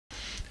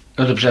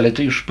No dobrze, ale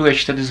ty już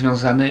byłeś wtedy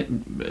związany,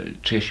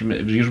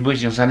 już byłeś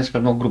związany z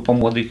pewną grupą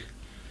młodych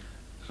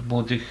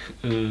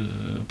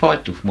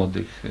poetów,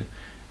 młodych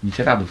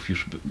literatów.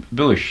 Już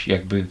byłeś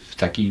jakby w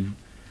takiej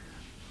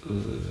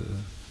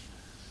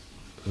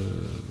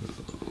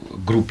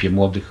grupie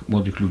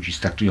młodych ludzi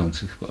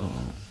startujących.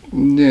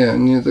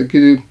 Nie, to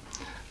kiedy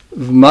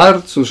w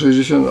marcu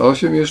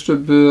 68 jeszcze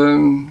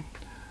byłem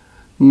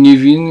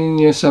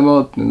niewinnie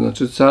samotny.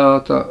 Znaczy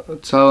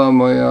cała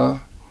moja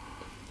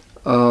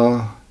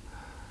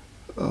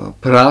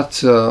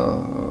praca,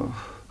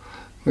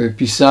 moje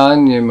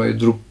pisanie, moje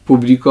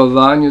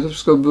publikowanie, to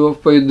wszystko było w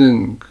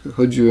pojedynkę.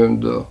 Chodziłem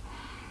do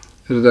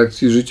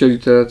redakcji Życia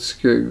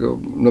Literackiego.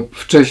 No,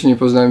 wcześniej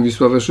poznałem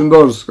Wisławę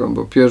Szymborską,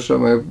 bo pierwsza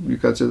moja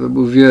publikacja to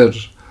był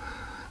wiersz,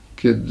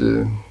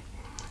 kiedy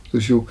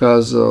to się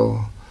ukazał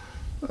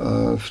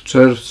w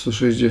czerwcu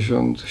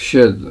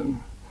 67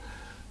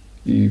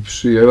 i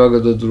przyjęła go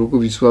do druku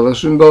Wisława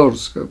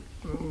Szymborska,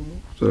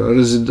 która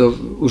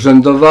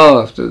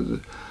urzędowała wtedy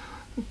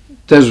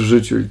też w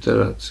Życiu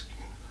Literackim.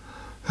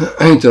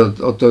 I to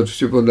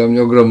oczywiście było dla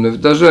mnie ogromne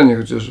wydarzenie,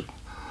 chociaż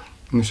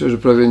myślę, że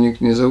prawie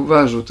nikt nie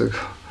zauważył tego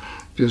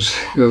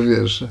pierwszego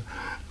wiersza.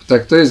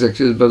 Tak to jest, jak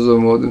się jest bardzo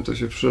młodym, to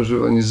się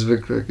przeżywa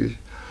niezwykle jakieś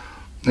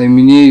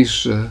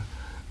najmniejsze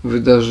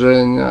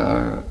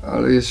wydarzenia,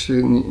 ale jest się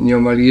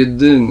nieomal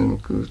jedynym,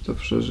 który to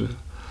przeżywa.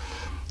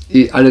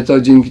 Ale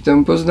to dzięki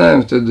temu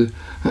poznałem wtedy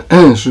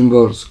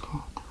Szymborską.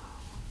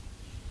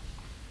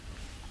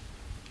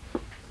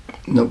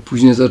 No,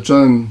 później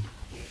zacząłem,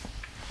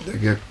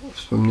 tak jak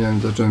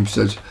wspomniałem, zacząłem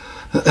pisać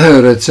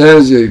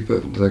recenzje i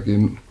pewne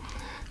takie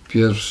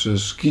pierwsze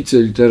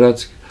szkice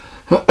literackie.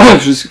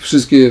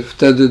 Wszystkie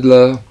wtedy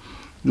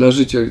dla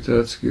Życia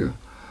Literackiego.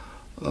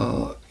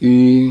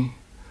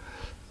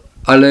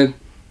 Ale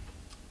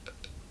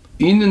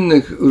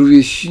innych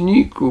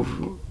rówieśników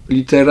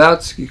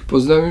literackich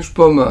poznałem już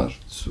po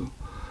marcu.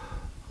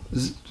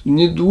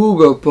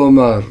 Niedługo po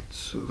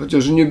marcu,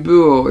 chociaż nie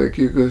było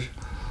jakiegoś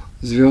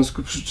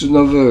związku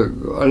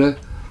przyczynowego, ale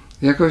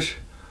jakoś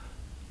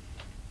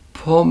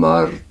po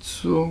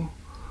marcu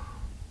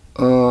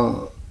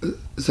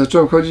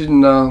zacząłem chodzić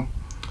na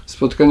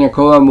spotkania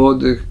koła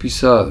młodych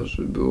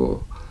pisarzy.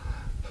 Było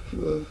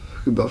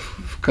chyba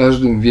w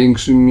każdym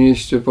większym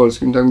mieście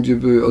polskim, tam gdzie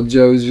były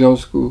oddziały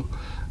Związku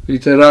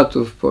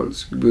Literatów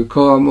Polskich, były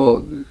koła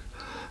młodych,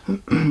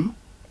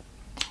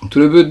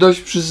 które były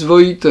dość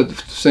przyzwoite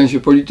w sensie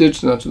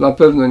politycznym, znaczy na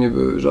pewno nie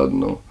były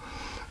żadną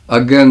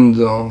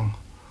agendą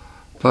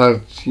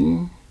partii.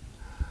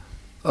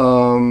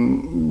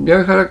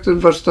 Miały charakter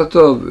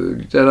warsztatowy,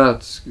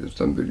 literacki,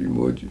 tam byli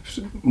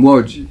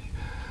młodzi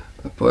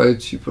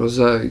poeci,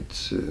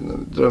 prozaicy,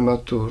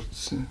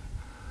 dramaturcy.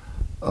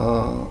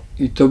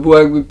 I to była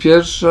jakby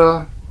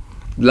pierwsza,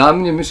 dla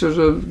mnie, myślę,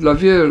 że dla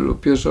wielu,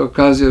 pierwsza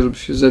okazja, żeby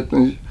się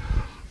zetknąć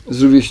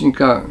z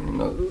rówieśnikami.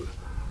 No,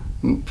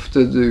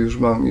 wtedy już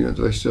mam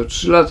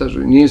 23 lata,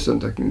 że nie jestem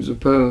takim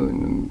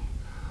zupełnym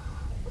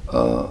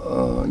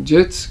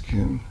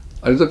dzieckiem,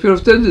 ale dopiero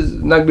wtedy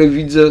nagle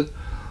widzę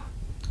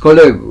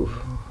kolegów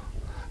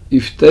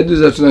i wtedy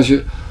zaczyna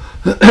się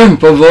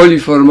powoli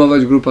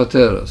formować grupa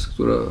Teraz,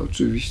 która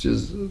oczywiście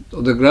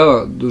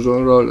odegrała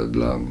dużą rolę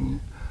dla mnie,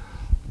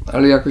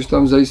 ale jakoś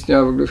tam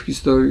zaistniała w ogóle w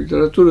historii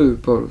literatury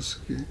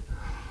polskiej.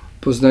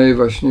 Poznaję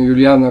właśnie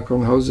Juliana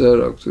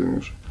Kornhausera, o którym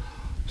już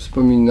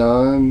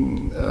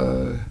wspominałem.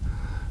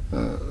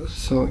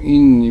 Są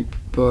inni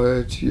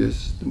poeci,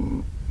 jest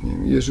nie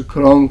wiem, Jerzy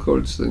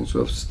Kronkolt,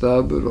 Stanisław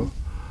Stabro,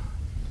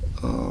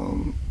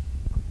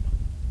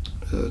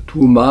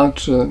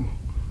 tłumacze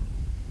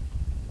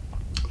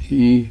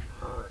i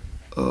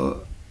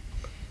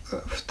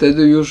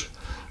wtedy już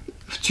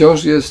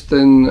wciąż jest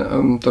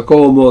to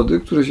koło mody,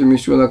 które się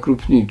mieściło na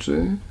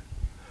Krupniczy,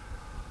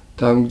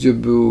 tam gdzie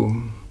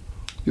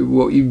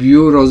było i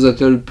biuro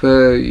ZLP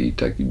i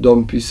taki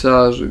dom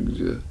pisarzy,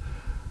 gdzie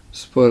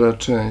spora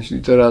część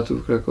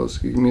literatów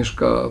krakowskich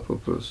mieszkała po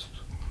prostu.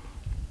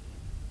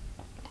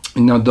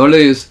 I na dole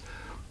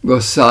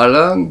była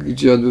sala,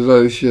 gdzie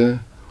odbywały się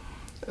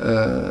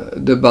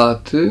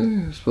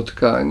debaty,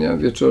 spotkania,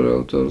 wieczory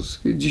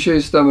autorskie. Dzisiaj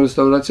jest tam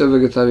restauracja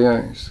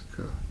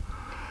wegetariańska,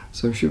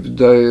 co mi się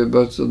wydaje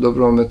bardzo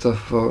dobrą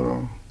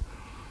metaforą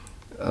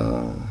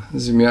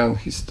zmian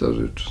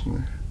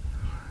historycznych.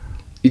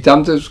 I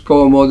tam też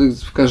koło młodych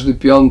w każdy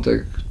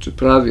piątek, czy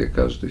prawie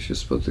każdy się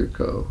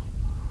spotykał.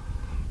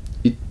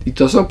 I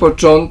to są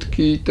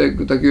początki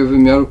tego takiego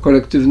wymiaru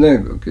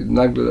kolektywnego, kiedy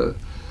nagle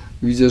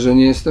widzę, że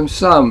nie jestem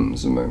sam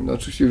z moim.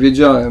 Oczywiście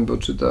wiedziałem, bo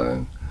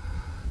czytałem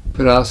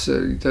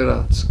prasę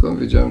literacką,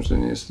 wiedziałem, że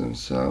nie jestem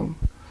sam,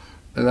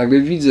 ale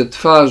nagle widzę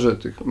twarze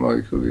tych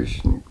moich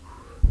rówieśników.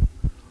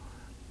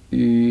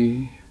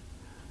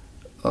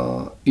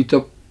 I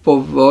to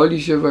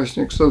powoli się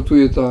właśnie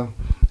kształtuje ta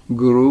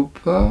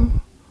grupa,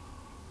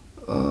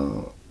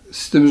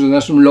 z tym, że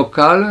naszym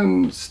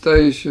lokalem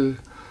staje się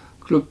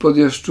klub pod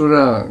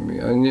Jaszczurami,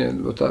 a nie,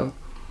 bo ta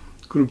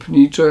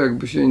Krupnicza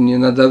jakby się nie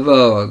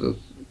nadawała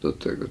do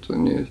tego, to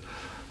nie jest.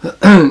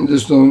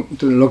 Zresztą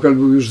ten lokal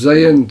był już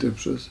zajęty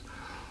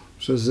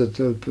przez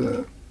ZLP.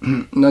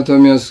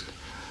 Natomiast,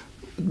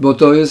 bo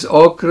to jest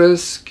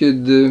okres,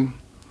 kiedy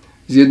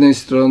z jednej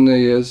strony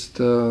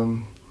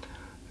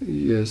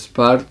jest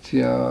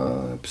partia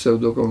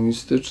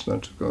pseudokomunistyczna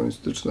czy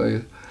komunistyczna,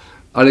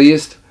 ale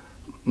jest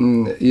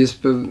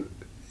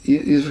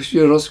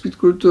właściwie rozkwit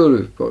kultury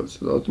w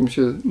Polsce. O tym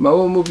się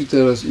mało mówi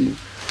teraz i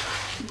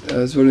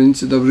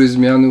zwolennicy dobrej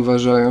zmiany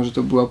uważają, że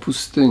to była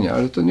pustynia,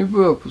 ale to nie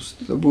była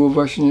pustynia. To było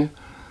właśnie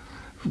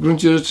w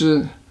gruncie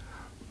rzeczy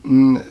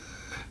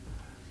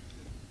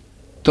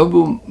to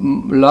były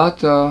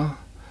lata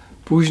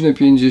późne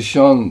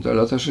 50.,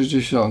 lata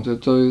 60.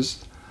 To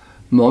jest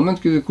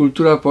moment, kiedy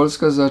kultura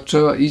polska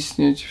zaczęła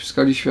istnieć w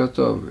skali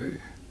światowej.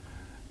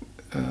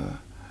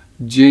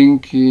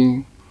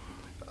 Dzięki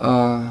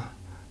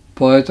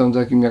poetom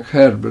takim jak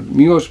Herbert.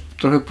 Miłosz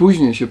trochę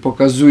później się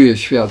pokazuje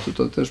światu,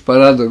 to też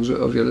paradoks, że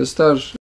o wiele starszy.